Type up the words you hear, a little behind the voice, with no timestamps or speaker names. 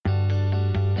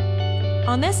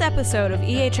On this episode of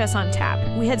EHS on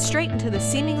Tap, we head straight into the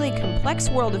seemingly complex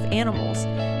world of animals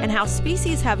and how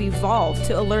species have evolved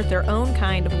to alert their own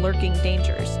kind of lurking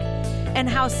dangers, and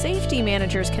how safety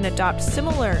managers can adopt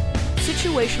similar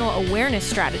situational awareness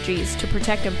strategies to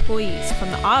protect employees from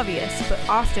the obvious but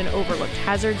often overlooked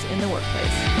hazards in the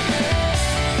workplace.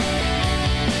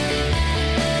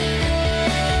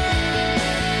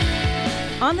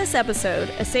 On this episode,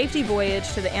 A Safety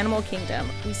Voyage to the Animal Kingdom,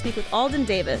 we speak with Alden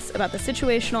Davis about the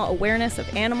situational awareness of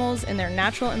animals in their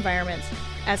natural environments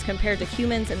as compared to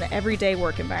humans in the everyday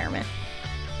work environment.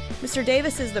 Mr.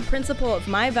 Davis is the principal of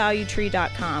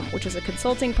MyValueTree.com, which is a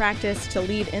consulting practice to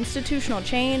lead institutional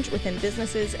change within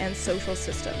businesses and social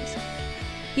systems.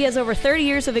 He has over 30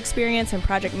 years of experience in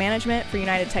project management for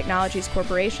United Technologies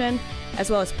Corporation, as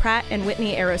well as Pratt &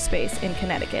 Whitney Aerospace in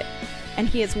Connecticut. And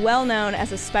he is well known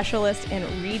as a specialist in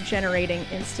regenerating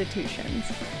institutions.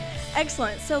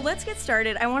 Excellent. So let's get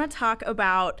started. I want to talk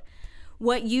about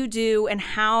what you do and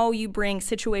how you bring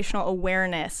situational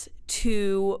awareness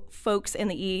to folks in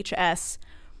the EHS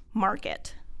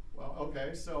market. Well,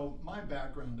 okay. So my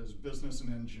background is business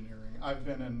and engineering. I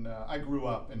grew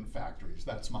up in factories.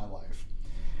 That's my life.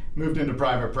 Moved into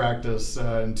private practice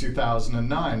in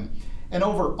 2009. And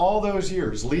over all those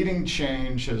years, leading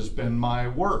change has been my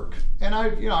work. And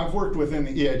I've worked within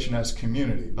the EH&S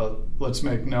community, but let's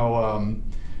make no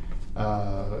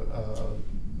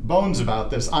bones about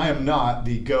this. I am not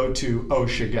the go-to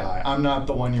OSHA guy. I'm not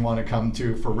the one you want to come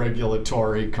to for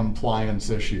regulatory compliance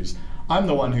issues. I'm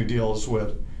the one who deals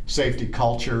with safety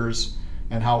cultures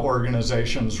and how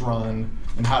organizations run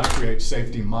and how to create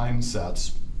safety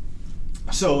mindsets.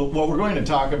 So what we're going to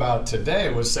talk about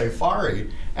today was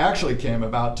Safari actually came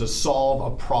about to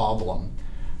solve a problem.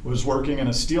 I was working in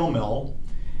a steel mill,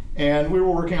 and we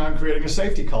were working on creating a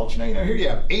safety culture. Now, here you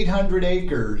have 800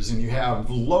 acres, and you have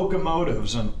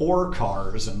locomotives and ore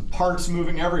cars and parts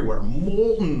moving everywhere,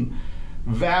 molten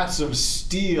vats of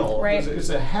steel. Right. It's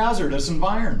a hazardous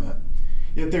environment.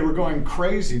 Yet they were going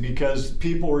crazy because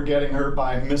people were getting hurt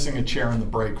by missing a chair in the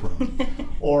break room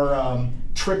or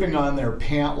tripping on their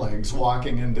pant legs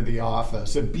walking into the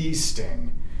office, a bee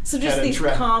sting. So just these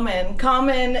common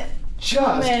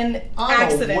accidents.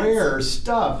 Unaware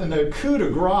stuff. And the coup de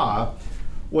grace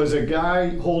was a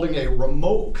guy holding a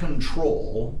remote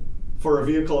control for a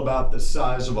vehicle about the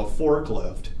size of a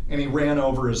forklift, and he ran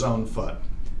over his own foot.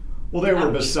 Well, they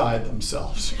were beside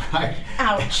themselves, right?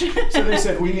 Ouch. So they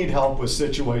said, we need help with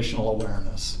situational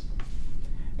awareness.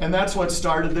 And that's what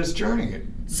started this journey.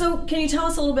 So can you tell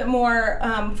us a little bit more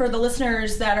for the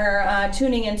listeners that are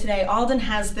tuning in today? Alden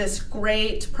has this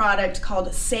great product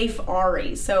called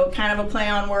Safari. So kind of a play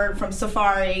on word from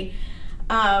Safari.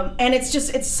 And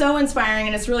it's so inspiring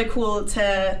and it's really cool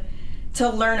to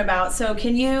learn about. So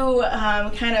can you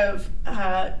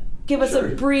give us a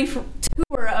brief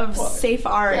tour of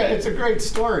Safari? Yeah, it's a great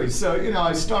story. So,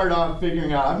 I started off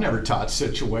figuring out, I've never taught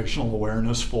situational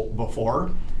awareness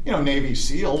before. Navy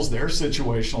SEALs, they're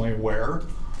situationally aware.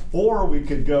 Or we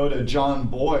could go to John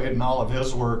Boyd and all of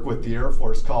his work with the Air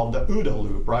Force called the OODA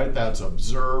loop, right? That's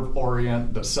observe,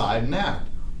 orient, decide, and act.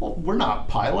 Well, we're not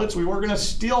pilots. We work in a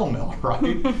steel mill,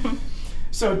 right?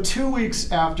 So 2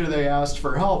 weeks after they asked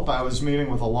for help, I was meeting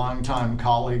with a longtime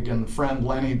colleague and friend,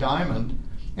 Lenny Diamond.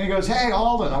 And he goes, hey,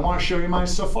 Alden, I want to show you my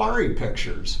Safari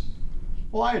pictures.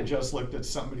 Well, I had just looked at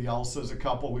somebody else's a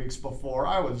couple weeks before.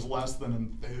 I was less than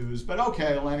enthused. But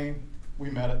okay, Lenny, we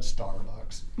met at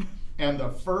Starbucks. And the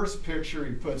first picture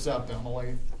he puts up,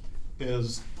 Emily,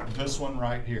 is this one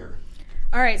right here.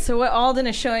 All right, so what Alden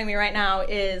is showing me right now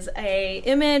is an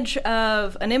image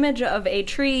of a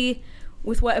tree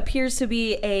with what appears to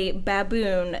be a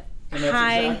baboon. And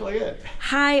that's exactly it.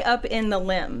 High up in the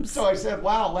limbs. So I said,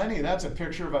 wow, Lenny, that's a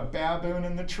picture of a baboon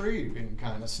in the tree, being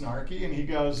kind of snarky. And he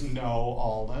goes, no,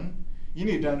 Alden, you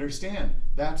need to understand,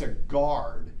 that's a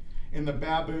guard. In the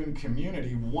baboon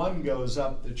community, one goes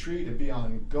up the tree to be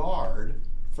on guard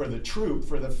for the troop,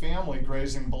 for the family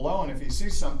grazing below. And if he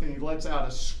sees something, he lets out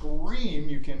a scream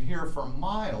you can hear for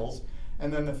miles,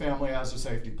 and then the family has a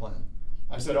safety plan.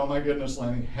 I said, oh my goodness,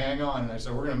 Lenny, hang on. And I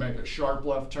said, we're going to make a sharp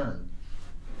left turn.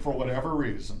 For whatever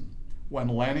reason, when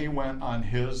Lenny went on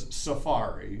his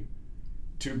safari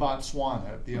to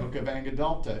Botswana, the Okavango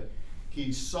Delta,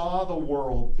 he saw the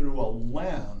world through a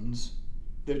lens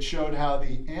that showed how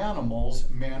the animals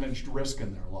managed risk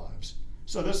in their lives.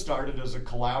 So this started as a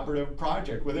collaborative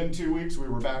project. Within 2 weeks, we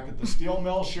were back at the steel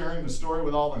mill sharing the story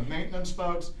with all the maintenance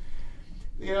folks.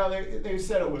 They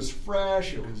said it was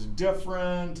fresh, it was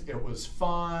different, it was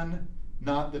fun,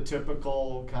 not the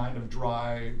typical kind of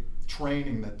dry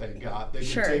training that they got. They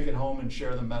could take it home and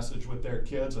share the message with their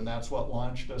kids, and that's what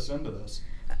launched us into this.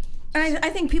 I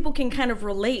think people can kind of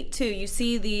relate too. You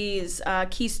see these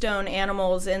keystone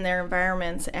animals in their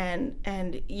environments,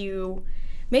 and you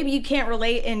maybe you can't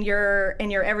relate in your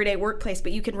everyday workplace,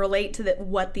 but you can relate to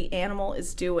what the animal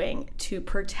is doing to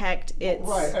protect its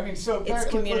right. I mean, so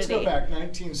back, let's go back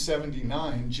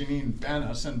 1979. Janine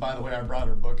Benyus, and by the way, I brought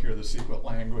her book here, The Secret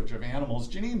Language of Animals.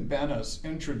 Janine Benyus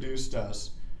introduced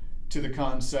us to the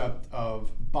concept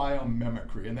of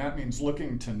biomimicry, and that means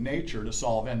looking to nature to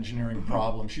solve engineering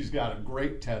problems. She's got a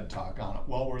great TED Talk on it,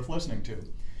 well worth listening to.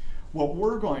 What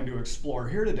we're going to explore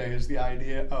here today is the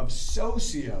idea of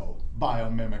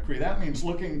socio-biomimicry. That means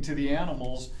looking to the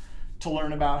animals to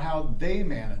learn about how they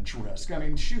manage risk. I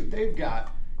mean, shoot, they've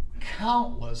got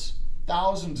countless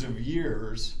thousands of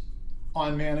years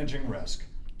on managing risk.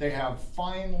 They have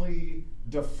finely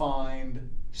defined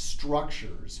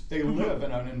structures. They live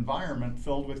in an environment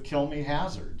filled with kill me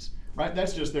hazards, right?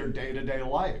 That's just their day-to-day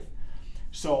life.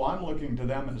 So I'm looking to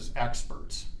them as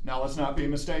experts. Now let's not be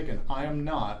mistaken, I am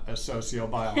not a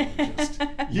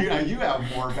sociobiologist. you have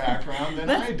more background than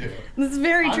I do. That's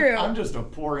very true. I'm just a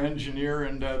poor engineer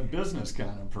and a business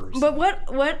kind of person. But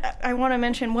what I want to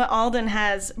mention, what Alden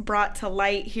has brought to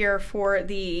light here for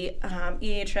the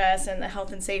EHS and the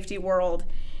health and safety world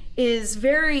is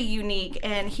very unique,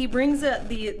 and he brings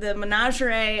the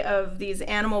menagerie of these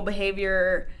animal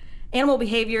behaviors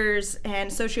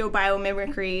and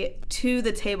socio-biomimicry to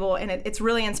the table, and it's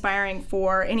really inspiring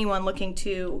for anyone looking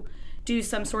to do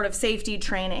some sort of safety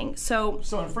training. So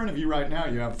in front of you right now,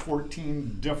 you have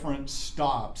 14 different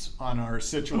stops on our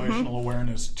situational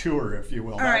awareness tour, if you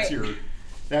will.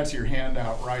 That's your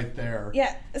handout right there.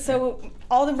 Yeah, so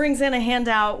Alden brings in a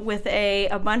handout with a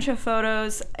bunch of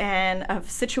photos and of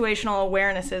situational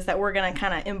awarenesses that we're going to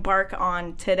kind of embark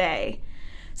on today.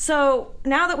 So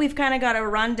now that we've kind of got a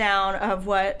rundown of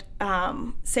what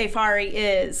Safari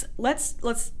is, let's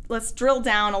drill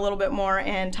down a little bit more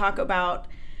and talk about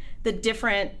the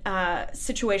different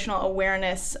situational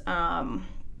awareness,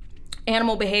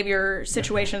 animal behavior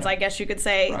situations, I guess you could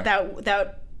say, right,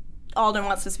 that Alden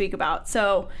wants to speak about.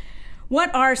 So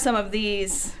what are some of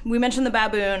these? We mentioned the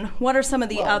baboon. What are some of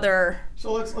the other?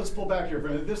 So let's pull back here for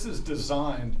a minute. This is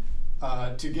designed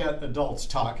to get adults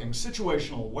talking.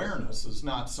 Situational awareness is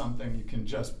not something you can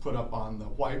just put up on the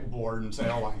whiteboard and say,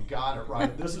 oh, I got it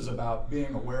right. This is about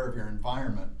being aware of your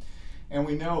environment. And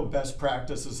we know best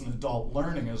practices in adult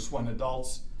learning is when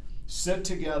adults sit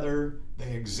together,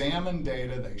 they examine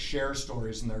data, they share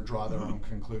stories, and they draw their own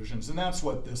conclusions. And that's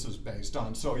what this is based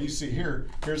on. So you see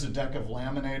here's a deck of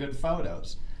laminated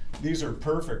photos. These are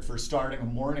perfect for starting a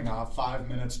morning off 5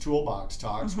 minutes toolbox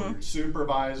talks where your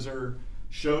supervisor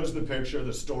shows the picture,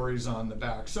 the stories on the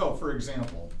back. So for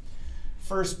example,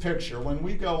 first picture, when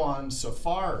we go on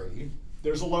safari,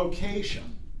 there's a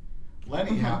location.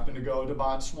 Lenny happened to go to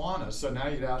Botswana, so now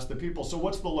you'd ask the people, so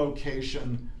what's the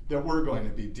location that we're going to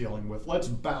be dealing with? Let's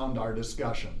bound our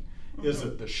discussion. Is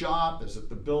it the shop? Is it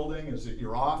the building? Is it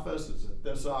your office? Is it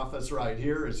this office right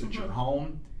here? Is it your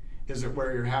home? Is it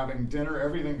where you're having dinner?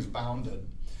 Everything's bounded.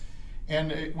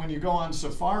 And when you go on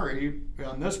safari,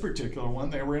 on this particular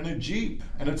one, they were in a Jeep,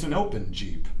 and it's an open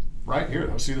Jeep. Right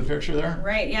here, see the picture there?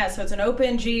 Right, yeah, so it's an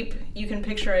open Jeep. You can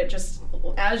picture it just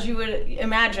as you would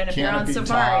imagine if you're on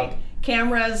safari. Top.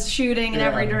 Cameras shooting in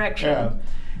every direction. Yeah.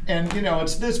 And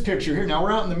it's this picture here. Now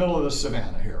we're out in the middle of the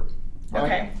savannah here. Right?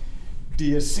 Okay. Do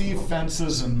you see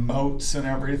fences and moats and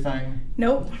everything?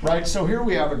 Nope. Right, so here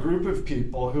we have a group of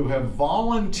people who have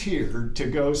volunteered to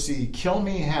go see kill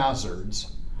me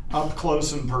hazards up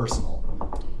close and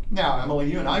personal. Now,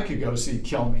 Emily, you and I could go see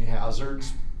kill me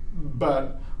hazards,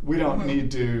 but we don't need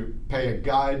to pay a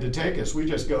guide to take us. We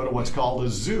just go to what's called a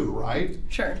zoo, right?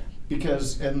 Sure.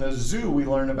 Because in the zoo, we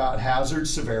learn about hazard,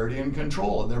 severity, and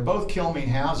control. They're both kill me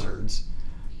hazards.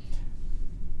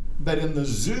 But in the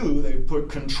zoo, they've put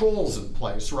controls in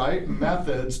place, right?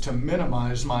 Methods to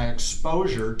minimize my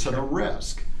exposure to the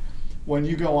risk. When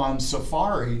you go on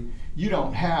safari, you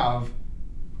don't have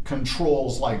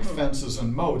controls like fences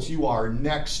and moats. You are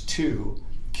next to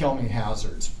kill me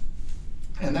hazards.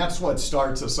 And that's what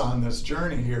starts us on this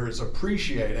journey here, is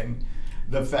appreciating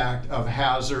the fact of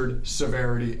hazard,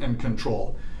 severity, and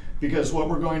control. Because what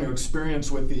we're going to experience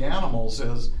with the animals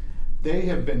is they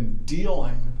have been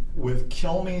dealing with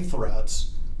kill me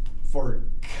threats for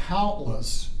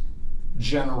countless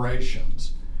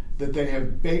generations, that they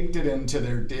have baked it into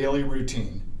their daily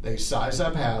routine. They size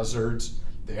up hazards,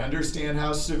 they understand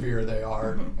how severe they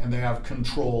are, and they have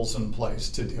controls in place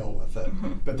to deal with it.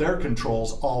 But their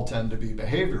controls all tend to be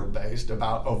behavioral based,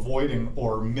 about avoiding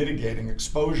or mitigating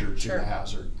exposure to the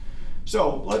hazard.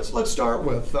 So let's start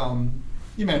with,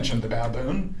 you mentioned the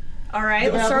baboon. All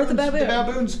right, let's start with the baboon. The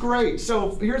baboon's great.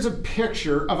 So here's a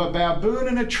picture of a baboon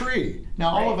in a tree. Now,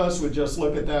 all of us would just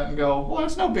look at that and go, well,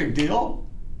 that's no big deal,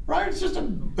 right? It's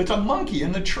a monkey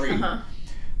in the tree.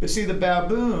 But see, the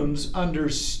baboons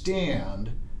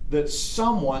understand that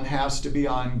someone has to be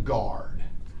on guard.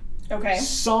 Okay.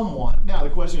 Someone. Now, the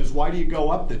question is, why do you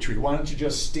go up the tree? Why don't you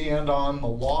just stand on the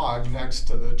log next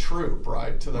to the troop,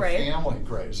 right? To the family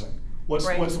grazing.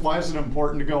 Why is it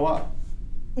important to go up?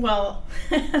 Well,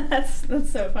 that's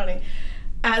so funny.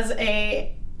 As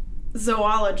a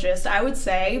zoologist, I would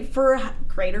say for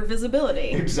greater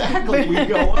visibility. Exactly. We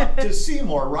go up to see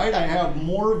more, right? I have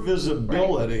more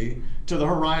visibility to the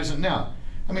horizon. Now,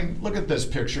 I mean, look at this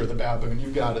picture of the baboon.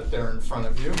 You've got it there in front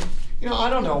of you. You know, I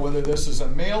don't know whether this is a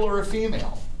male or a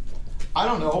female. I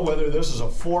don't know whether this is a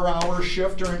 4-hour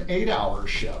shift or an 8-hour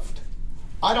shift.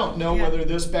 I don't know whether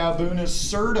this baboon is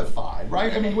certified,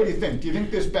 right? I mean, what do you think? Do you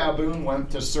think this baboon went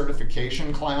to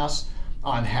certification class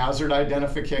on hazard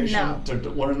identification to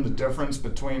learn the difference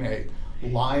between a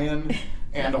lion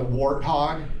and a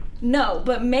warthog? No,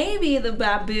 but maybe the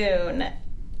baboon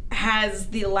has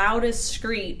the loudest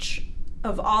screech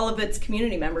of all of its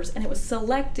community members, and it was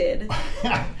selected.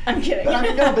 I'm kidding.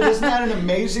 But isn't that an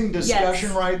amazing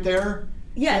discussion right there?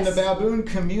 Yes. In the baboon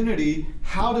community,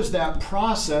 how does that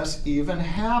process even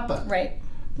happen? Right.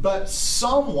 But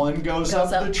someone goes up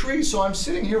the tree. So I'm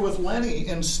sitting here with Lenny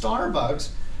in Starbucks,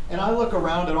 and I look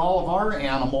around at all of our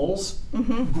animals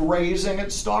grazing at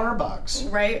Starbucks.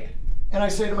 Right. And I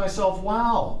say to myself,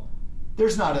 wow,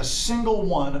 there's not a single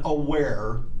one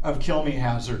aware of kill me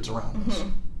hazards around us.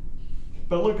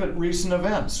 But look at recent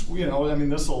events. You know, I mean,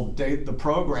 this will date the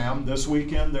program. This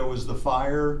weekend there was the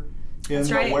fire in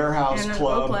the Warehouse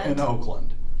Club in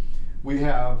Oakland. We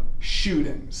have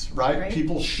shootings, right?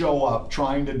 People show up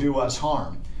trying to do us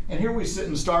harm. And here we sit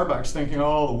in Starbucks thinking,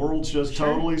 oh, the world's just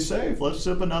totally safe. Let's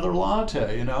sip another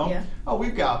latte, you know? Yeah. Oh,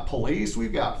 we've got police,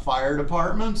 we've got fire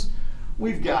departments,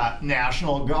 we've got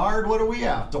National Guard. What do we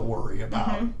have to worry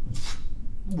about?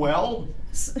 Well,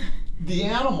 the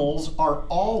animals are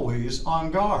always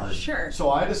on guard. Sure. So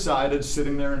I decided,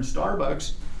 sitting there in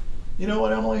Starbucks, you know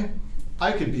what, Emily?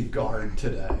 I could be guard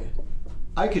today.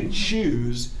 I could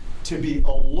choose to be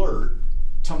alert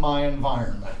to my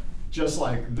environment, just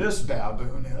like this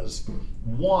baboon is.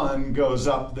 One goes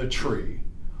up the tree.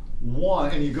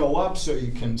 And you go up so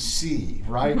you can see,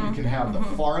 right? You can have the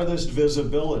farthest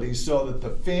visibility so that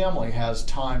the family has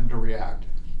time to react.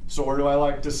 So where do I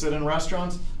like to sit in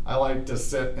restaurants? I like to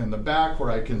sit in the back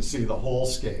where I can see the whole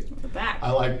scape. The back.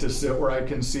 I like to sit where I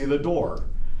can see the door.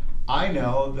 I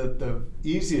know that the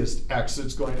easiest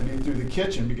exit's going to be through the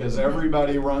kitchen because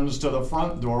everybody runs to the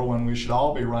front door when we should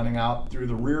all be running out through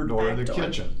the rear door of the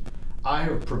kitchen. I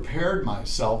have prepared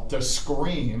myself to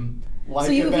scream like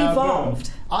so you've a baboon.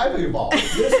 Evolved. I've evolved.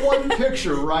 This one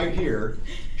picture right here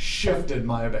shifted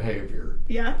my behavior.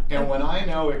 Yeah. And when I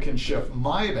know it can shift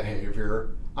my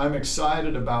behavior, I'm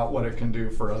excited about what it can do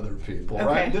for other people,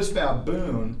 right? This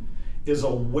baboon is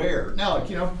aware. Now, like,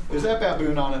 you know, is that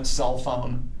baboon on its cell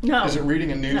phone? No. Is it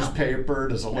reading a newspaper?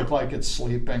 Does it look like it's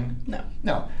sleeping? No.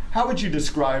 No. How would you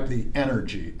describe the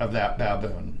energy of that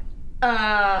baboon?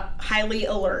 Highly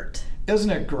alert. Isn't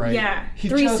it great? Yeah.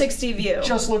 360 view.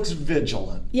 Just looks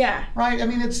vigilant. Yeah. Right? I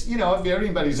mean, it's, you know, if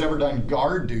anybody's ever done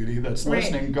guard duty that's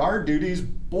listening, guard duty's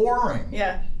boring.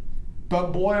 Yeah.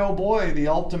 But boy, oh boy, the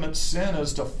ultimate sin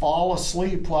is to fall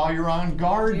asleep while you're on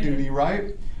guard duty,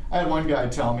 right? I had one guy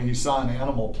tell me he saw on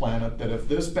Animal Planet that if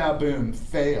this baboon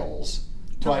fails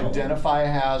to identify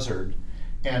a hazard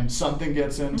and something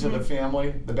gets into the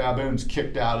family, the baboon's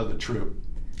kicked out of the troop.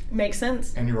 Makes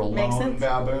sense. And you're a lone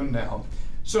baboon now.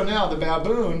 So now the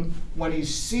baboon, when he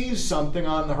sees something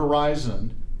on the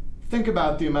horizon, think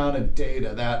about the amount of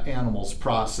data that animal's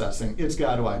processing. It's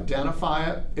got to identify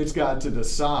it. It's got to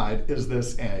decide, is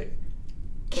this a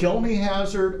kill me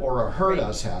hazard or a hurt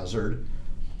us hazard?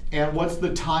 And what's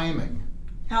the timing?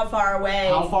 How far away?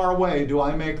 How far away do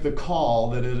I make the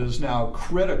call that it is now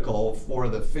critical for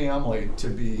the family to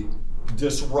be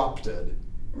disrupted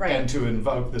and to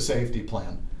invoke the safety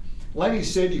plan? Lenny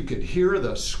said you could hear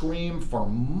the scream for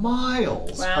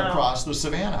miles across the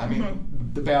savannah. I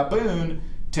mean, the baboon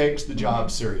takes the job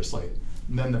seriously.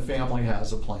 And then the family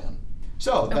has a plan.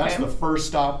 So that's the first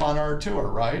stop on our tour,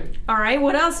 right? All right.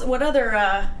 What else? What other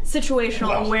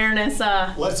situational awareness?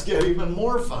 Let's get even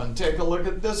more fun. Take a look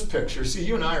at this picture. See,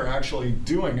 you and I are actually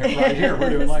doing it right here.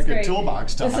 We're doing like a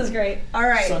toolbox talk. This is great. All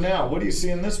right. So now, what do you see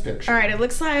in this picture? All right. It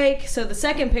looks like, so the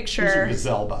second picture. These are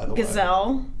gazelle, by the way.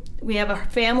 Gazelle. We have a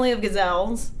family of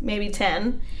gazelles, maybe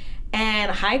 10,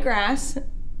 and high grass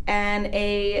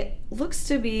and looks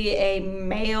to be a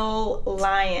male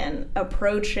lion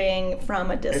approaching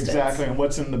from a distance. Exactly, and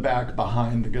what's in the back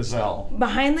behind the gazelle?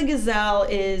 Behind the gazelle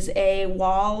is a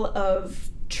wall of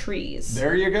trees.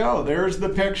 There you go. There's the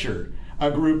picture. A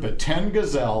group of 10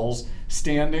 gazelles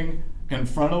standing in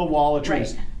front of the wall of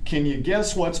trees. Right. Can you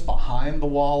guess what's behind the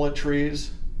wall of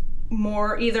trees?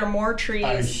 Either more trees.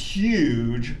 A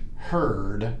huge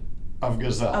herd of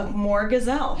gazelle. More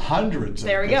gazelle. Hundreds of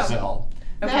there we gazelle.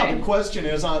 Go. Now Okay. the question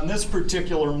is, on this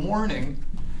particular morning,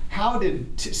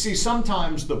 see,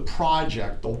 sometimes the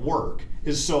project, the work,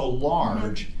 is so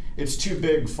large, it's too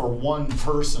big for one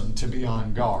person to be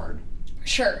on guard.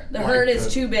 Sure, the herd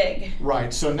is too big.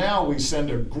 Right, so now we send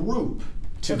a group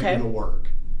to do the work.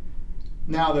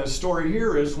 Now the story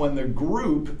here is when the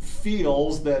group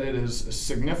feels that it is a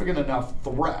significant enough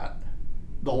threat,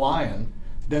 the lion,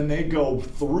 then they go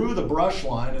through the brush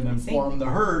line and inform the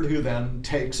herd, who then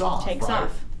takes off.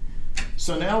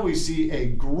 So now we see a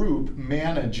group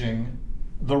managing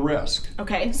the risk.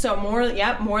 Okay, so more than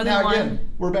now one. Again,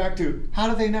 we're back to, how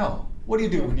do they know? What do you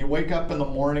do when you wake up in the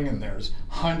morning and there's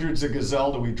hundreds of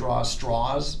gazelle? Do we draw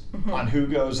straws on who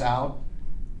goes out?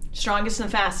 Strongest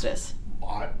and fastest.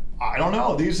 I don't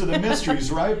know. These are the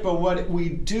mysteries, right? But what we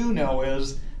do know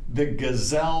is the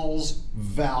gazelles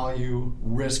value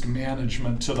risk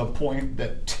management to the point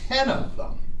that 10 of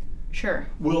them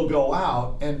will go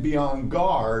out and be on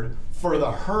guard for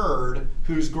the herd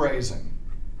who's grazing.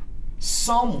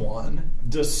 Someone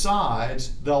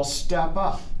decides they'll step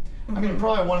up. I mean,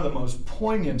 probably one of the most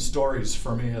poignant stories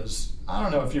for me is, I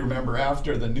don't know if you remember,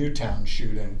 after the Newtown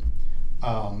shooting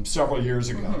several years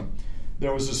ago,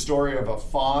 there was a story of a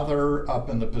father up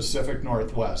in the Pacific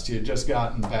Northwest. He had just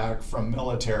gotten back from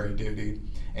military duty,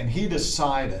 and he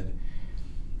decided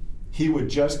he would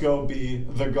just go be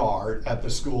the guard at the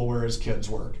school where his kids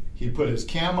work. He put his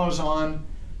camos on,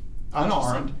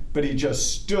 unarmed, but he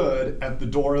just stood at the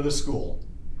door of the school.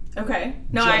 Okay.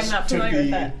 No, I'm not familiar with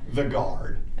that. To be the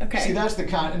guard. Okay. See, that's the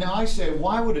kind. Now I say,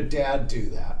 why would a dad do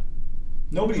that?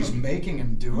 Nobody's making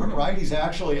him do it, right? He's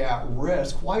actually at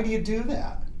risk. Why do you do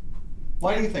that?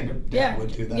 Why do you think a dad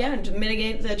would do that? Yeah, to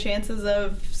mitigate the chances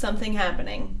of something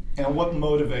happening. And what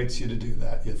motivates you to do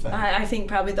that, you think? I think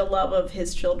probably the love of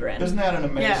his children. Isn't that an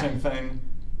amazing thing?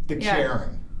 The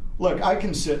caring. Look, I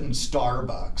can sit in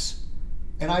Starbucks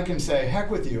and I can say, heck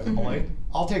with you, Emily.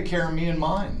 I'll take care of me and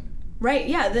mine. Right,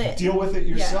 yeah. Deal with it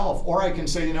yourself. Or I can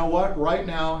say, you know what, right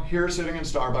now, here sitting in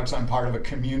Starbucks, I'm part of a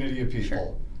community of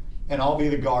people. And I'll be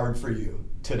the guard for you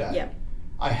today. Yeah.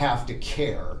 I have to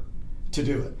care to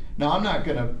do it. Now, I'm not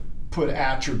going to put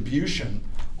attribution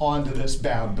onto this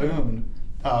baboon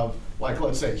of, like,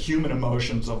 let's say, human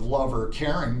emotions of love or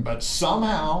caring, but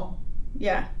somehow...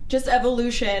 Yeah, just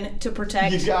evolution to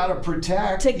protect. You got to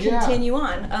protect. To continue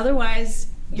on. Otherwise,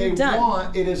 you're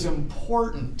done. It is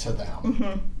important to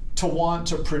them to want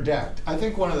to protect. I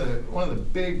think one of the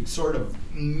big sort of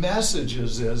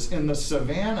messages is, in the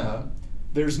savannah,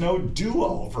 there's no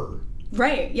do-over.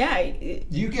 Right, yeah.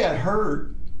 You get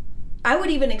hurt. I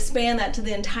would even expand that to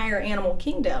the entire animal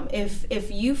kingdom.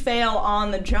 If you fail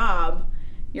on the job,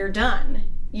 you're done.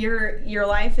 Your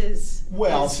life is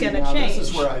going to change. This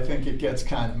is where I think it gets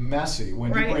kind of messy when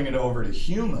you bring it over to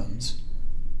humans.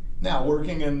 Now,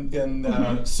 working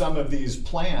in some of these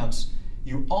plants,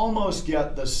 you almost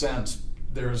get the sense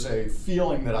there's a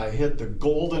feeling that I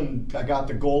got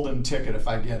the golden ticket if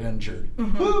I get injured.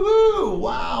 Woo-hoo!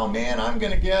 Wow, man, I'm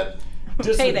going to get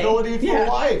disability for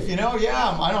life.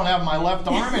 I don't have my left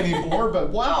arm anymore, but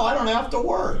wow, I don't have to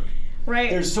work. Right.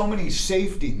 There's so many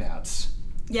safety nets.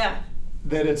 Yeah.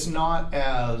 That it's not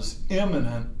as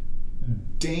imminent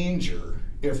danger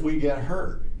if we get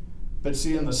hurt. But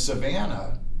see, in the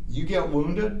savannah, you get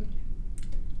wounded,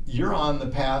 you're on the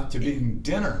path to being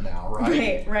dinner now,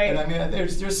 right? Right. And I mean, there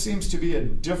just seems to be a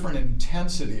different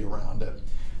intensity around it.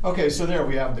 Okay, so there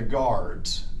we have the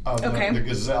guards of the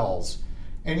gazelles.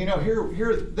 And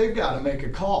here they've got to make a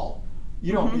call.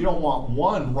 You don't want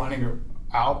one running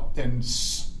out and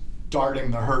starting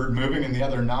the herd moving and the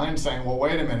other 9 saying, well,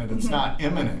 wait a minute, it's not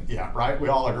imminent yet, right? We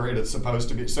all agreed it's supposed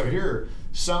to be. So here,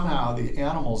 somehow the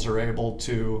animals are able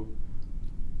to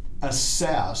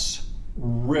assess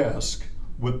risk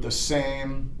with the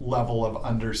same level of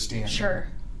understanding. Sure.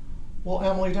 Well,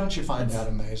 Emily, don't you find that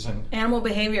amazing? Animal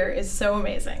behavior is so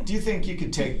amazing. Do you think you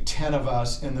could take 10 of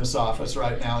us in this office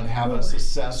right now and have us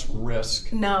assess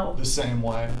risk the same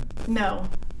way? No,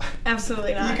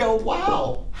 absolutely not. You go,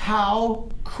 wow, how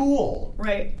cool.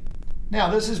 Right. Now,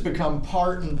 this has become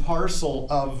part and parcel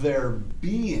of their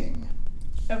being.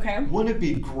 Okay. Wouldn't it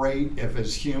be great if,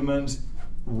 as humans,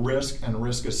 risk and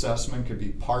risk assessment could be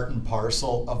part and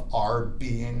parcel of our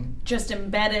being. Just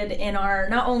embedded in our,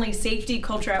 not only safety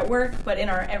culture at work, but in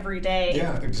our everyday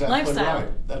lifestyle.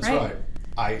 Right. That's right.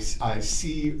 I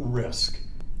see risk.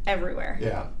 Everywhere.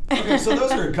 Yeah. Okay, so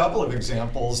those are a couple of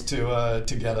examples to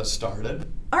get us started.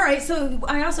 All right, so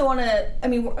I also want to,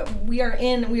 we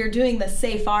are doing the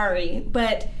safari,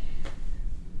 but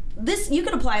you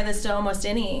could apply this to almost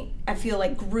any, I feel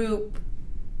like, group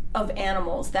of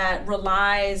animals that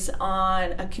relies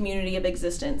on a community of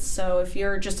existence. So if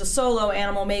you're just a solo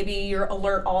animal, maybe you're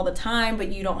alert all the time, but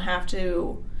you don't have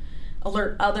to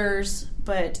alert others.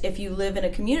 But if you live in a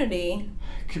community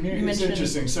is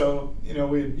interesting. So,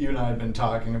 you and I have been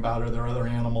talking about, are there other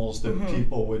animals that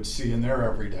people would see in their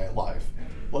everyday life?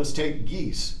 Let's take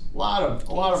geese. A lot of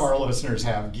our listeners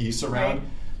have geese around. Right.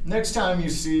 Next time you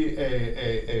see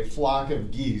a flock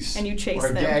of geese, and you chase or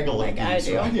a them gaggle of like geese,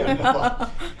 I do. Right? Yeah,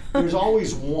 there's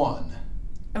always one.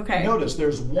 Okay. Notice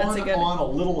there's one on a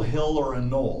little hill or a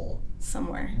knoll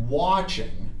somewhere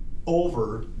watching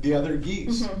over the other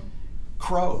geese.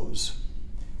 Crows.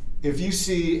 If you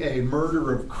see a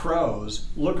murder of crows,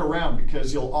 look around,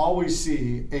 because you'll always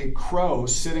see a crow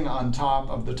sitting on top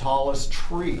of the tallest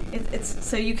tree. It's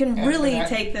so you can really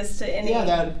take this to any...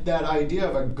 Yeah, that idea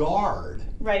of a guard.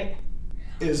 Right.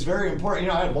 Is very important.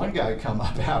 I had one guy come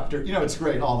up after, it's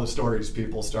great, all the stories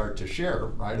people start to share,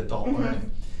 right, adult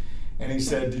learning. And he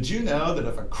said, did you know that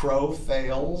if a crow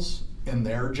fails in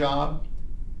their job,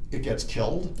 it gets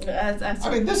killed?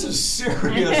 This is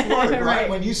serious work, right?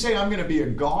 When you say I'm going to be a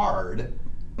guard,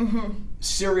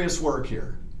 serious work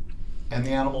here. And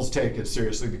the animals take it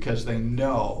seriously because they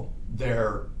know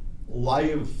their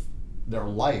life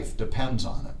depends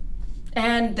on it.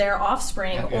 And their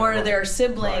offspring, or their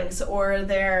siblings, or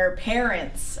their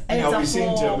parents. We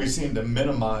seem to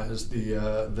minimize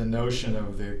the notion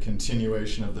of the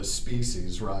continuation of the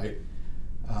species, right?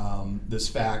 This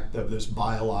fact of this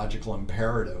biological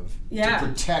imperative to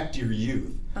protect your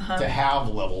youth, to have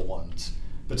little ones.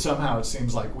 But somehow it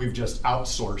seems like we've just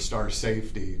outsourced our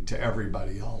safety to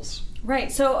everybody else.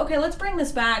 Right. So, okay, let's bring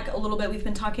this back a little bit. We've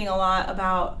been talking a lot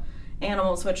about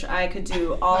animals, which I could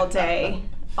do all day.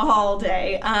 All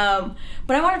day.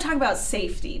 But I want to talk about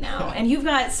safety now. And you've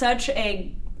got such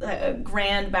a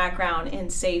grand background in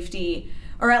safety,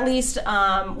 or at least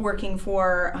working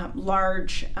for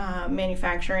large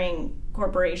manufacturing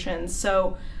corporations.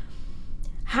 So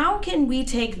how can we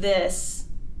take this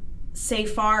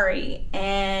safari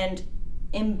and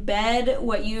embed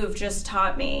what you have just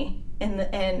taught me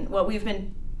and what we've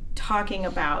been talking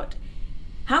about?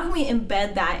 How can we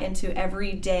embed that into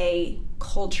everyday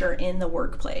culture in the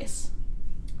workplace?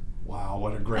 Wow,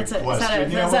 what a great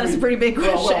question. That's a pretty big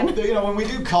question. Well, when we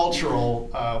do cultural,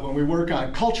 when we work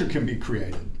on, culture can be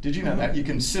created. Did you know that? You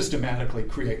can systematically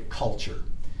create culture.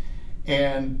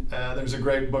 And there's a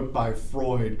great book by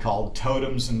Freud called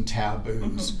Totems and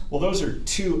Taboos. Well, those are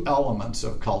two elements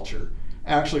of culture.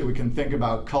 Actually, we can think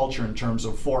about culture in terms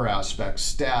of four aspects: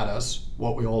 status,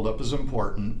 what we hold up as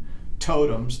important;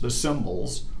 totems, the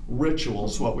symbols;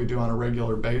 rituals, what we do on a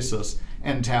regular basis;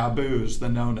 and taboos, the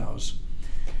no-nos.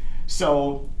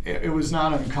 So it was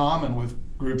not uncommon with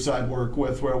groups I'd work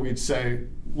with where we'd say,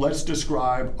 let's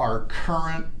describe our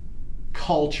current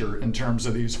culture in terms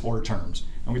of these four terms.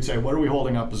 And we'd say, what are we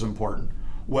holding up as important?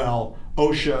 Well,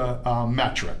 OSHA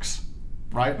metrics,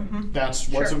 right? That's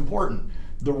what's important.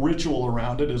 The ritual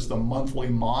around it is the monthly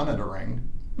monitoring,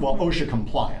 OSHA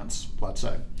compliance, let's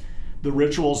say. The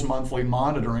ritual's monthly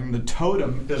monitoring. The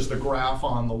totem is the graph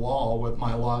on the wall with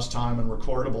my lost time and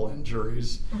recordable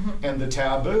injuries. And the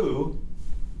taboo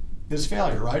is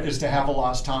failure, right? Is to have a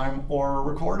lost time or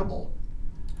a recordable.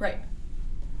 Right.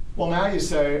 Well, now you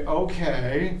say,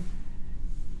 okay,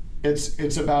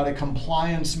 it's about a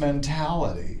compliance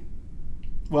mentality.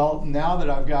 Well, now that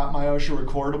I've got my OSHA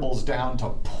recordables down to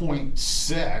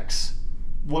 0.6,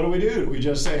 what do? Do we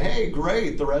just say, hey,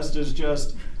 great, the rest is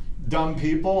just dumb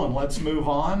people and let's move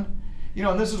on?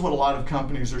 And this is what a lot of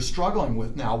companies are struggling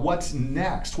with now. What's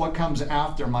next? What comes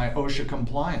after my OSHA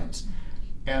compliance?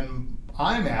 And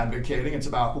I'm advocating it's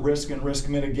about risk and risk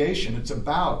mitigation. It's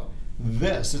about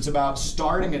this. It's about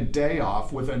starting a day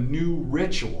off with a new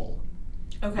ritual.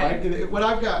 Okay. Right?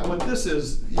 What this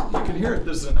is, you can hear it.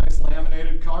 This is a nice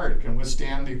laminated card. It can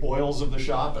withstand the oils of the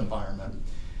shop environment.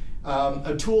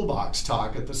 A toolbox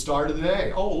talk at the start of the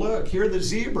day. Oh, look, here are the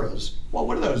zebras. Well,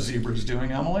 what are those zebras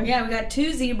doing, Emily? Yeah, we got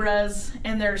two zebras,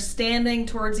 and they're standing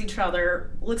towards each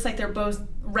other. Looks like they're both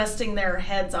resting their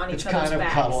heads on each other's backs. It's kind of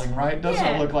cuddling, right? Doesn't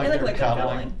it look like they're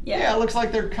cuddling? Yeah, it looks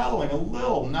like they're cuddling. A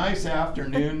little nice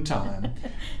afternoon time.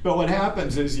 But what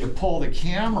happens is you pull the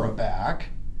camera back,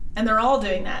 And they're all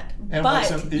doing that. And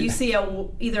but you see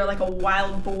either like a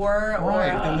wild boar or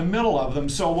right in the middle of them.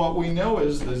 So what we know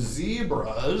is the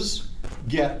zebras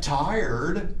get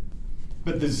tired,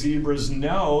 but the zebras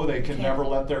know they can never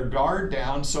let their guard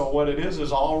down. So what it is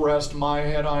I'll rest my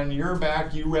head on your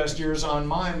back, you rest yours on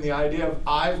mine. The idea of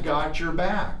I've got your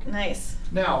back. Nice.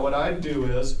 Now what I do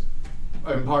is,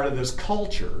 I'm part of this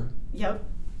culture. Yep.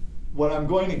 What I'm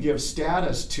going to give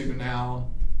status to now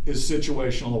is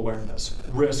situational awareness,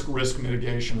 risk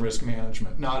mitigation, risk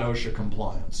management, not OSHA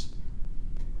compliance.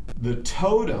 The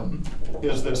totem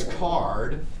is this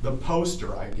card, the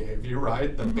poster I gave you,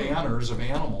 right? The banners of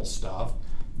animal stuff.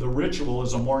 The ritual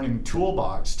is a morning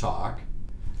toolbox talk.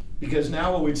 Because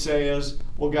now what we'd say is,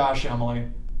 well, gosh, Emily,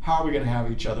 how are we going to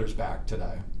have each other's back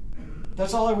today?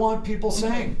 That's all I want people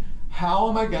saying. How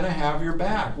am I going to have your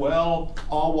back? Well,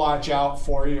 I'll watch out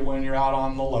for you when you're out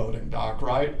on the loading dock,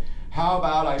 right? How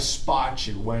about I spot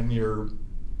you when you're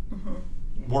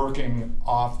working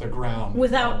off the ground?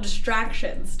 Without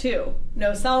distractions, too.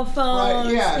 No cell phones.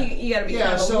 Right, yeah. You got to be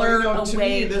kind of so, alert, to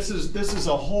awake. me, this is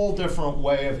a whole different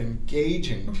way of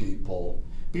engaging people.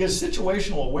 Because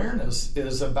situational awareness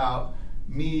is about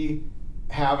me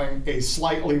having a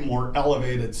slightly more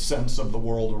elevated sense of the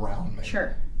world around me.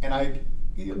 Sure. And I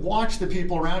watch the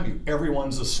people around you.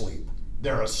 Everyone's asleep.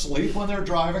 They're asleep when they're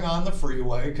driving on the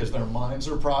freeway because their minds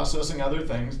are processing other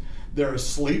things. They're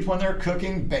asleep when they're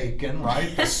cooking bacon,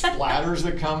 right? The splatters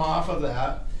that come off of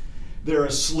that. They're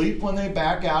asleep when they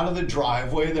back out of the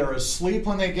driveway. They're asleep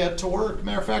when they get to work.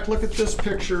 Matter of fact, look at this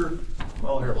picture.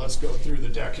 Well, here, let's go through the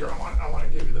deck here. I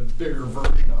want to give you the bigger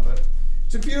version of it.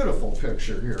 It's a beautiful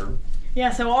picture here.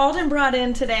 Yeah, so Alden brought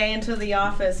in today into the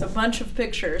office a bunch of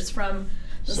pictures from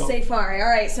the safari. All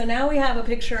right, so now we have a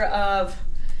picture of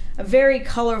a very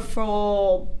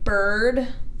colorful bird,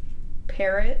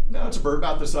 parrot. No, it's a bird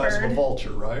about the size of a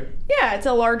vulture, right? Yeah, it's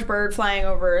a large bird flying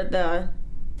over the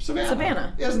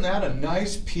savannah. Isn't that a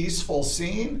nice, peaceful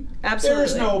scene? Absolutely.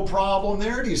 There's no problem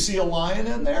there. Do you see a lion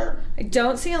in there? I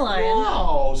don't see a lion.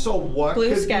 Wow, so what Blue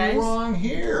could skies. be wrong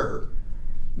here?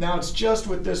 Now, it's just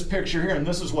with this picture here, and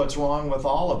this is what's wrong with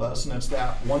all of us, and it's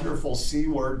that wonderful C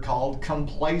word called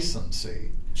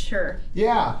complacency. Sure.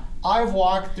 Yeah, I've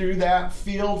walked through that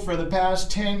field for the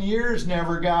past 10 years,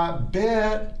 never got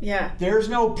bit. Yeah. There's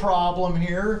no problem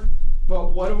here.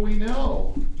 But what do we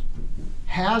know?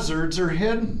 Hazards are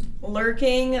hidden.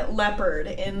 Lurking leopard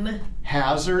in...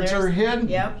 Hazards are hidden.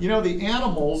 Yep. You know, the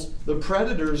animals, the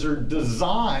predators are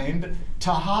designed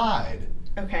to hide.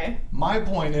 Okay. My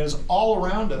point is, all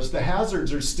around us, the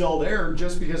hazards are still there.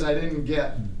 Just because I didn't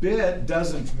get bit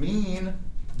doesn't mean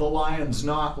the lion's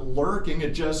not lurking.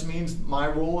 It just means my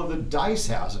roll of the dice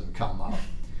hasn't come up.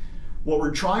 What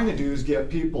we're trying to do is get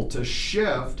people to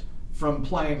shift from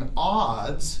playing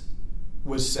odds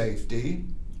with safety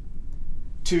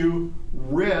to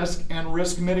risk and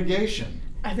risk mitigation.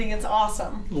 I think it's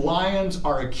awesome. Lions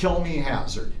are a kill me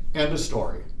hazard. End of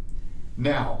story.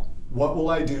 Now, what will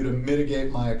I do to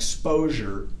mitigate my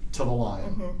exposure to the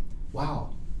lion?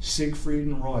 Wow, Siegfried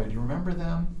and Roy, do you remember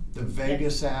them? The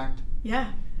Vegas Act?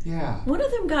 Yeah. Yeah. One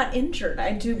of them got injured,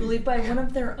 I do believe, by one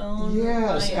of their own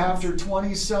Yes, lions. after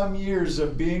 20-some years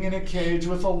of being in a cage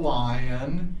with a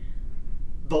lion,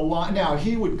 now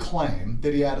he would claim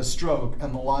that he had a stroke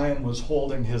and the lion was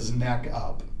holding his neck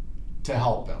up to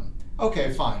help him.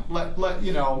 Okay, fine. Let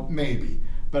you know, maybe.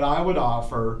 But I would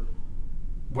offer,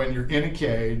 when you're in a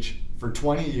cage for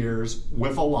 20 years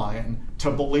with a lion,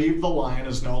 to believe the lion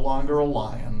is no longer a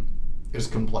lion is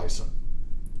complacent.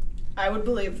 I would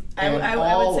believe. I And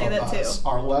would say that us, too.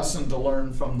 Our lesson to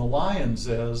learn from the lions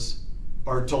is,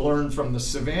 or to learn from the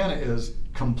savannah is,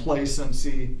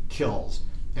 complacency kills.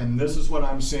 And this is what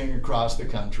I'm seeing across the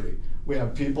country. We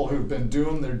have people who've been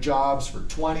doing their jobs for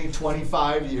 20,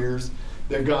 25 years.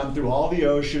 They've gone through all the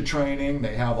OSHA training.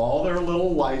 They have all their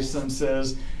little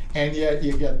licenses. And yet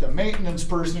you get the maintenance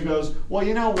person who goes, well,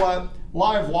 you know what?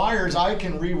 Live wires, I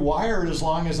can rewire it as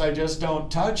long as I just don't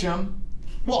touch them.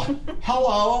 Well,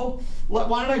 hello. Why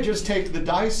don't I just take the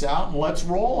dice out and let's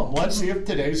roll them? Let's see if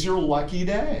today's your lucky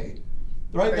day.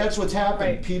 Right? That's what's happened.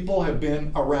 Right. People have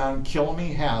been around kill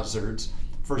me hazards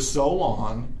for so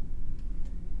long,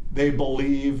 they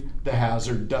believe the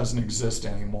hazard doesn't exist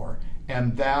anymore.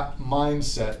 And that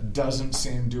mindset doesn't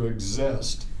seem to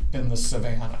exist in the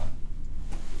savannah.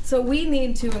 So we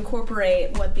need to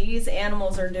incorporate what these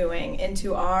animals are doing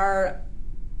into our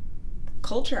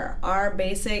culture, our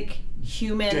basic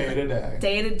human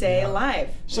day-to-day life,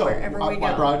 So wherever we go.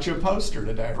 I brought you a poster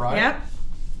today, right? Yep.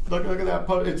 Look at that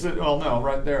poster.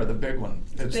 Right there, the big one.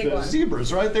 It's Big the one.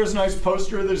 zebras, right? There's a nice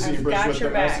poster of the zebras got with your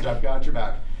the back. message, I've got your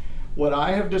back. What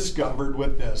I have discovered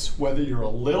with this, whether you're a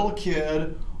little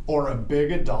kid or a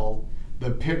big adult,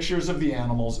 the pictures of the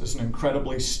animals is an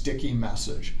incredibly sticky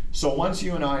message. So once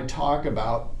you and I talk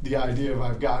about the idea of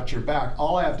I've got your back,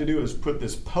 all I have to do is put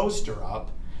this poster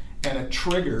up and it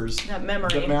triggers that memory.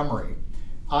 The memory.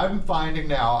 I'm finding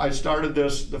now, I started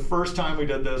this, the first time we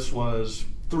did this was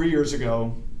 3 years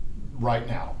ago, right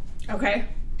now. Okay.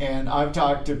 And I've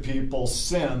talked to people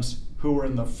since who were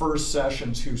in the first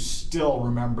sessions who still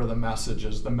remember the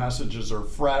messages. The messages are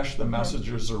fresh, the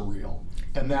messages are real.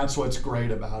 And that's what's great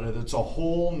about it. It's a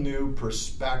whole new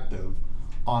perspective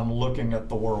on looking at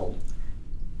the world.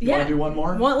 You want to do one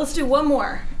more? Let's do one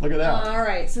more. Look at that. All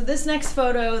right. So this next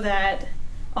photo that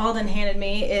Alden handed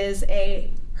me is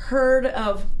a herd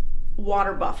of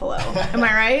water buffalo. Am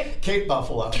I right? Cape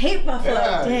buffalo. Cape buffalo.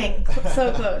 Yeah. Dang,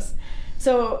 so close.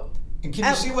 So. And can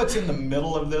you see what's in the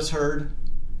middle of this herd?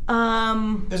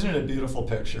 Isn't it a beautiful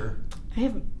picture?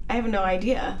 I have no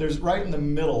idea. There's right in the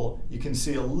middle, you can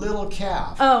see a little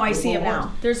calf. Oh, I see him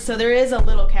now. There is a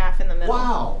little calf in the middle.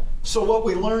 Wow. So what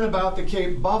we learn about the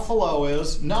Cape buffalo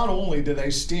is not only do they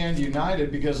stand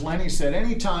united, because Lenny said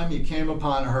anytime you came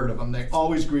upon a herd of them, they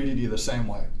always greeted you the same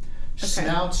way. Okay.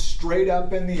 Snout straight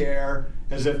up in the air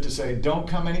as if to say, don't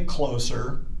come any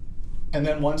closer. And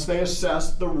then once they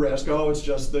assess the risk, it's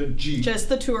just the Jeep. Just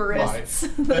the tourists.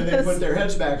 Right. Then they put their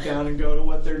heads back down and go to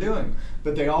what they're doing.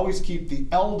 But they always keep the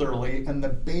elderly and the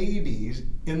babies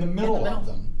in the middle of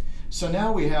them. So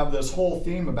now we have this whole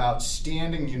theme about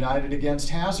standing united against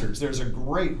hazards. There's a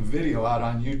great video out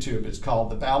on YouTube. It's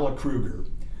called The Battle of Kruger.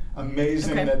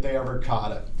 Amazing that they ever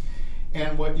caught it.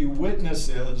 And what you witness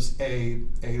is a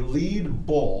lead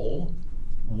bull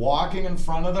walking in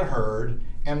front of the herd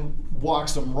and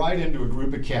walks them right into a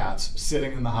group of cats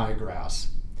sitting in the high grass.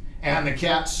 And the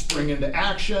cats spring into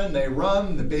action, they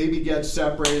run, the baby gets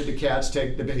separated, the cats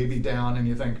take the baby down, and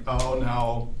you think, oh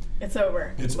no. It's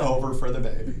over. It's over for the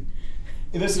baby.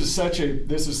 This is such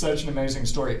an amazing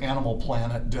story. Animal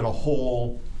Planet did a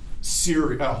whole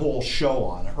show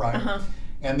on it, right? Uh-huh.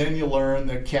 And then you learn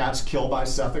that cats kill by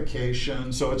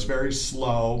suffocation, so it's very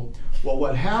slow. Well,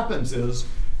 what happens is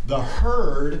the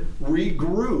herd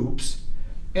regroups,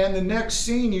 and the next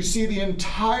scene you see the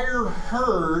entire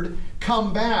herd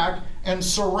come back and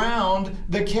surround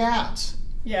the cats.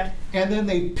 Yeah. And then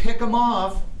they pick them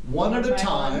off one at a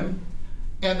time,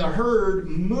 and the herd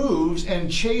moves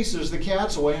and chases the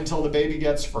cats away until the baby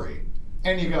gets free.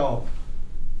 And you go,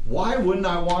 why wouldn't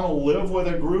I want to live with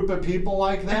a group of people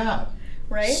like that?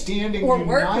 Right? Standing or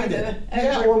united.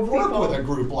 Work with a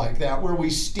group like that where we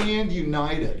stand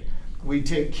united. We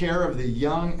take care of the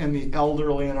young and the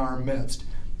elderly in our midst,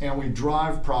 and we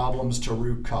drive problems to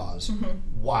root cause.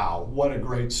 Mm-hmm. Wow, what a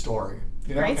great story.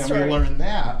 Great story. And we learned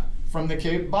that from the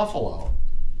Cape buffalo.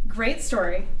 Great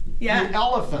story. Yeah. The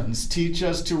elephants teach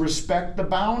us to respect the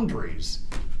boundaries.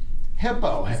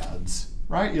 Hippo heads,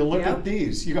 right? You look at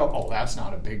these, you go, that's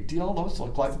not a big deal.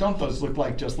 Don't those look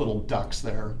like just little ducks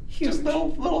there? Huge. Just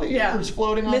little ears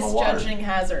floating on the water. Misjudging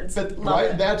hazards. But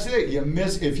right, that's it.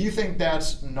 If you think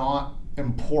that's not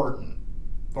important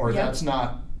or that's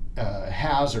not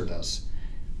hazardous,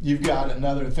 you've got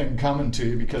another thing coming to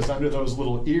you, because under those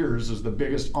little ears is the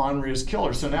biggest orneriest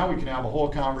killer. So now we can have a whole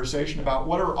conversation about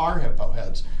what are our hippo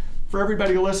heads. For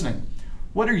everybody listening,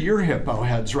 what are your hippo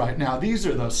heads right now? These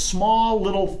are the small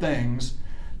little things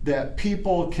that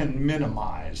people can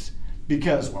minimize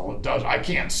because, I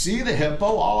can't see the hippo.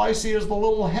 All I see is the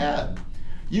little head.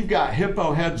 You've got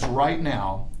hippo heads right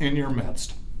now in your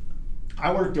midst.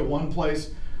 I worked at one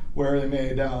place where they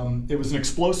made, it was an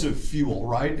explosive fuel,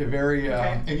 right? A very,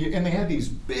 and they had these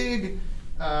big,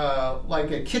 like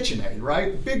a KitchenAid,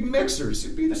 right? Big mixers.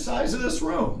 It'd be the size of this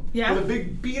room. Yeah. With a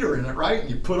big beater in it, right? And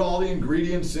you put all the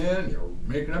ingredients in, and you're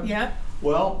making them. Yeah.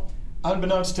 Well,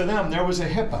 unbeknownst to them, there was a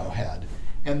hippo head.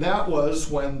 And that was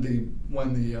when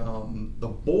the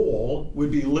bowl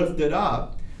would be lifted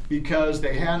up, because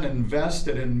they hadn't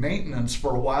invested in maintenance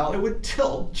for a while. It would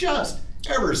tilt just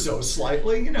ever so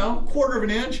slightly, quarter of an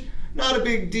inch. Not a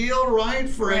big deal, right?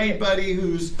 For anybody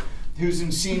who's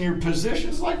in senior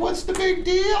positions, like, what's the big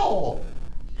deal?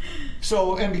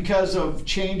 So, and because of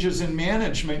changes in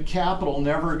management, capital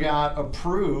never got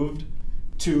approved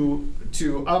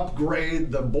to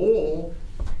upgrade the bowl.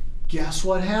 Guess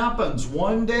what happens?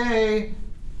 One day,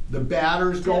 the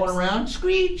batter's going around,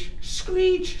 screech,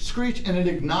 screech, screech, and it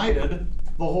ignited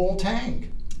the whole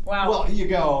tank. Wow. Well, you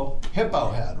go,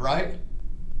 hippo head, right?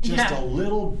 Just a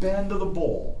little bend of the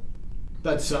bowl.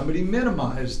 But somebody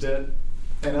minimized it,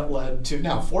 and it led to,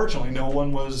 now fortunately no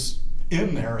one was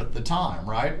in there at the time,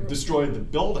 right? Destroyed the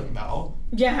building, though.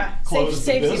 Yeah, Closed the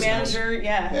safety business. manager,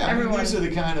 Yeah, everyone. these are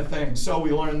the kind of things. So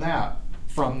we learned that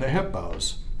from the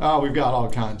hippos. Oh, we've got all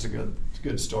kinds of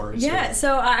good stories. Yeah, here.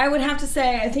 so I would have to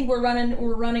say, I think we're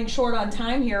running short on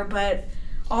time here, but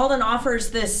Alden offers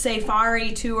this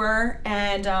safari tour,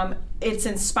 and it's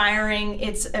inspiring.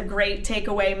 It's a great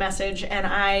takeaway message, and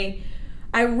I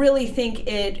really think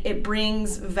it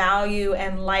brings value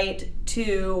and light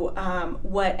to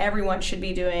what everyone should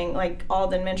be doing, like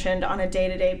Alden mentioned, on a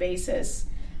day-to-day basis.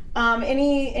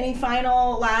 Any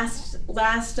final last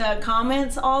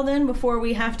comments, Alden, before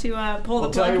we have to pull the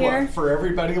plug here? I'll tell you what, for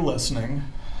everybody listening,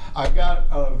 I've got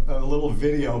a little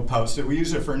video posted. We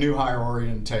use it for new hire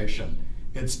orientation.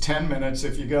 It's 10 minutes.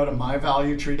 If you go to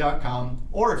myvaluetree.com,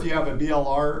 or if you have a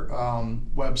BLR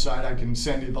website, I can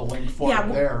send you the link for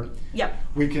it there. Yep.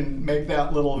 We can make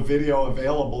that little video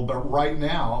available. But right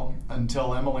now,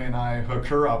 until Emily and I hook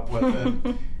her up with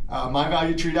it,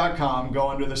 myvaluetree.com, go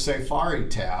under the Safari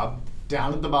tab.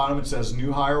 Down at the bottom, it says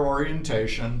New Hire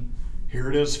Orientation. Here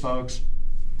it is, folks.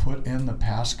 Put in the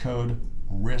passcode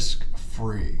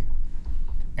risk-free.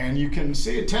 And you can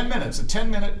see a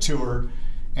 10-minute tour.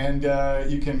 And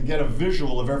you can get a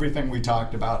visual of everything we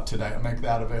talked about today. I'll make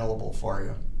that available for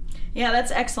you. Yeah, that's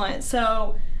excellent.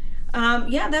 So,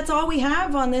 that's all we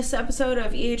have on this episode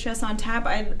of EHS on Tap.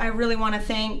 I really want to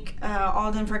thank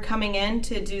Alden for coming in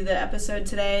to do the episode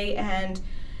today. And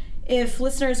if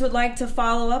listeners would like to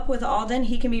follow up with Alden,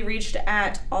 he can be reached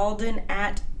at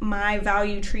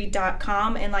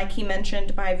alden@myvaluetree.com. And like he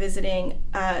mentioned, by visiting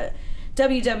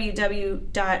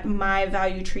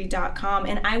www.myvaluetree.com,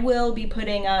 and I will be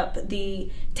putting up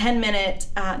the 10-minute,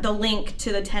 the link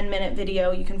to the 10-minute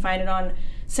video. You can find it on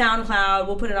SoundCloud.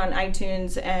 We'll put it on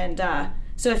iTunes, and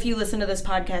so if you listen to this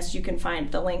podcast, you can find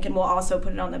the link, and we'll also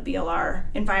put it on the BLR,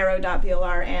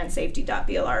 enviro.blr and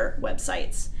safety.blr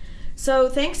websites. So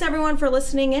thanks everyone for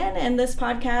listening in, and this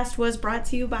podcast was brought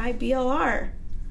to you by BLR.